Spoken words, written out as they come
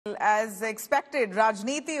As expected,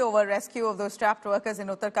 Rajniti over rescue of those trapped workers in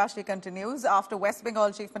Uttarkashi continues after West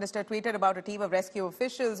Bengal Chief Minister tweeted about a team of rescue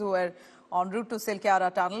officials who were en route to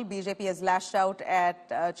Silkyara tunnel. BJP has lashed out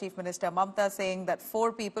at Chief Minister Mamta, saying that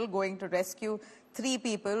 4 people going to rescue 3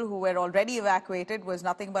 people who were already evacuated was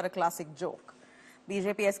nothing but a classic joke.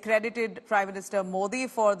 BJP has credited Prime Minister Modi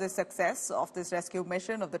for the success of this rescue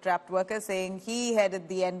mission of the trapped workers, saying he headed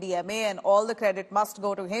the NDMA and all the credit must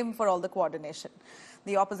go to him for all the coordination.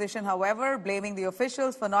 The opposition, however, blaming the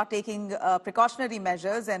officials for not taking precautionary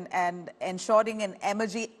measures and ensuring an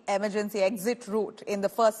emergency exit route in the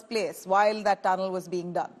first place while that tunnel was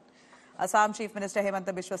being done. Assam Chief Minister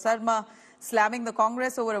Hemanta Biswa Sarma slamming the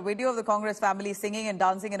Congress over a video of the Congress family singing and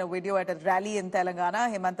dancing in a video at a rally in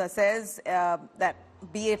Telangana. Hemanta says that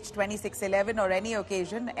be it 2611 or any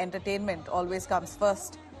occasion, entertainment always comes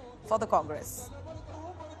first for the Congress.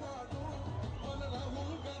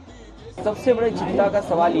 सबसे बड़ी चिंता का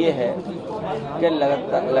सवाल ये है कि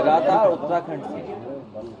लगातार उत्तराखंड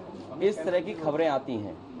से इस तरह की खबरें आती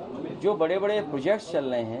हैं। जो बड़े बड़े प्रोजेक्ट्स चल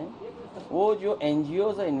रहे हैं, वो जो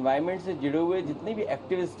एनजीओज और एनवायरनमेंट से जुड़े हुए जितने भी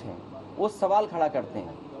एक्टिविस्ट हैं, वो सवाल खड़ा करते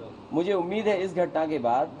हैं। मुझे उम्मीद है इस घटना के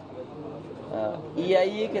बाद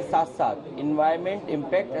EIA के साथ साथ एनवायरनमेंट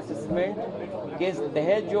इम्पैक्ट असेसमेंट के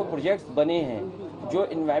तहत जो प्रोजेक्ट्स बने हैं, जो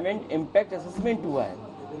एनवायरनमेंट इम्पैक्ट असेसमेंट हुआ है,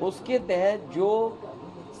 उसके तहत जो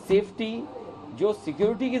सेफ्टी, जो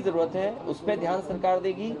सिक्योरिटी की ज़रूरत है, उस पर ध्यान सरकार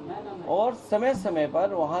देगी और समय समय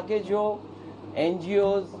पर वहाँ के जो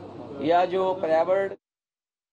एनजीओज या जो पर्यावरण